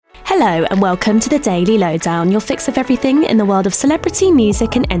Hello and welcome to the Daily Lowdown, your fix of everything in the world of celebrity,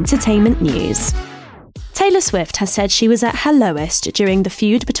 music and entertainment news. Taylor Swift has said she was at her lowest during the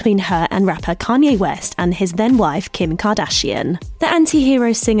feud between her and rapper Kanye West and his then-wife Kim Kardashian. The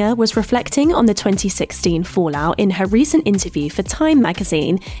anti-hero singer was reflecting on the 2016 fallout in her recent interview for Time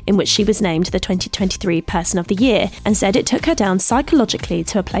magazine, in which she was named the 2023 Person of the Year, and said it took her down psychologically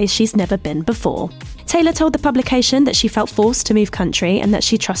to a place she's never been before. Taylor told the publication that she felt forced to move country and that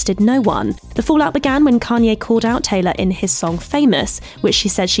she trusted no one. The fallout began when Kanye called out Taylor in his song Famous, which she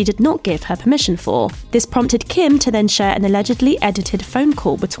said she did not give her permission for. This prompted Kim to then share an allegedly edited phone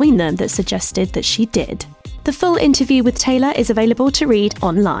call between them that suggested that she did. The full interview with Taylor is available to read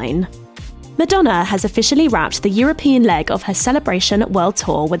online. Madonna has officially wrapped the European leg of her Celebration World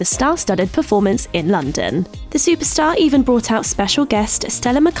Tour with a star-studded performance in London. The superstar even brought out special guest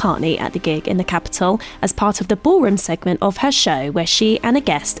Stella McCartney at the gig in the capital as part of the ballroom segment of her show, where she and a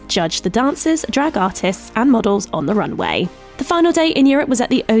guest judged the dancers, drag artists and models on the runway. The final day in Europe was at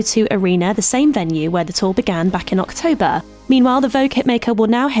the O2 Arena, the same venue where the tour began back in October. Meanwhile, the Vogue hitmaker will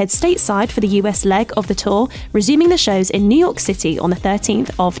now head stateside for the US leg of the tour, resuming the shows in New York City on the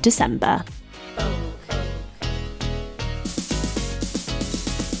 13th of December.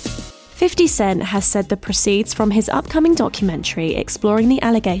 50 Cent has said the proceeds from his upcoming documentary exploring the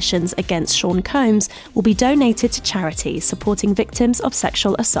allegations against Sean Combs will be donated to charities supporting victims of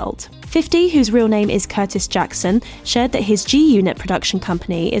sexual assault. 50, whose real name is Curtis Jackson, shared that his G-Unit production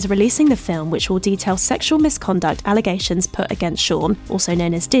company is releasing the film, which will detail sexual misconduct allegations put against Sean, also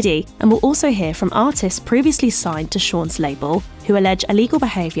known as Diddy, and will also hear from artists previously signed to Sean's label, who allege illegal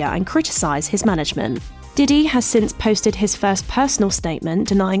behaviour and criticise his management. Diddy has since posted his first personal statement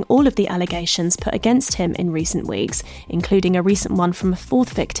denying all of the allegations put against him in recent weeks, including a recent one from a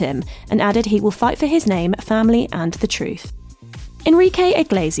fourth victim, and added he will fight for his name, family and the truth. Enrique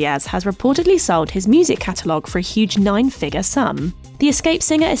Iglesias has reportedly sold his music catalogue for a huge 9-figure sum. The Escape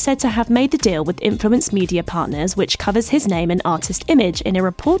singer is said to have made the deal with Influence Media Partners, which covers his name and artist image in a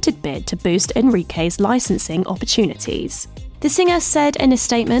reported bid to boost Enrique's licensing opportunities. The singer said in a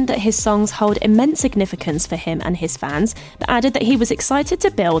statement that his songs hold immense significance for him and his fans, but added that he was excited to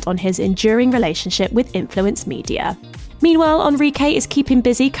build on his enduring relationship with Influence Media. Meanwhile, Enrique is keeping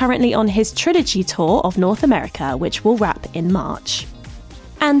busy currently on his trilogy tour of North America, which will wrap in March.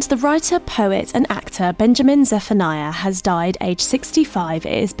 And the writer, poet and actor Benjamin Zephaniah has died aged 65,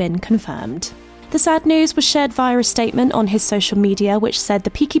 it has been confirmed. The sad news was shared via a statement on his social media, which said the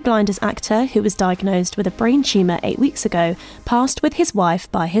Peaky Blinders actor, who was diagnosed with a brain tumour 8 weeks ago, passed with his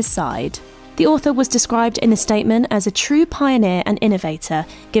wife by his side. The author was described in the statement as a true pioneer and innovator,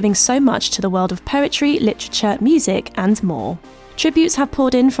 giving so much to the world of poetry, literature, music and more. Tributes have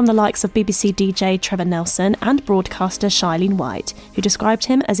poured in from the likes of BBC DJ Trevor Nelson and broadcaster Shailene White, who described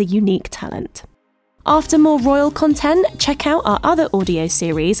him as a unique talent. After more royal content, check out our other audio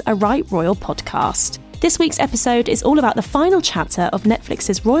series, A Right Royal Podcast. This week's episode is all about the final chapter of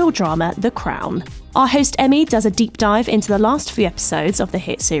Netflix's royal drama, The Crown. Our host Emmy does a deep dive into the last few episodes of the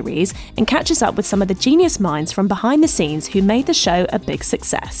hit series and catches up with some of the genius minds from behind the scenes who made the show a big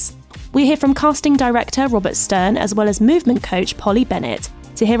success. We hear from casting director Robert Stern as well as movement coach Polly Bennett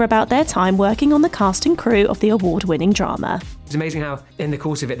to hear about their time working on the cast and crew of the award-winning drama. It's amazing how, in the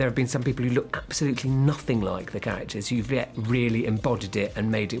course of it, there have been some people who look absolutely nothing like the characters, who've yet really embodied it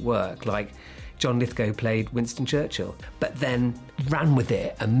and made it work, like John Lithgow played Winston Churchill, but then ran with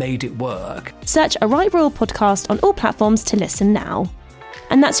it and made it work. Search A Right Royal Podcast on all platforms to listen now.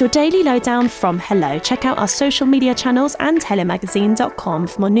 And that's your Daily Lowdown from Hello. Check out our social media channels and hellomagazine.com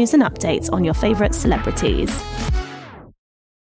for more news and updates on your favourite celebrities.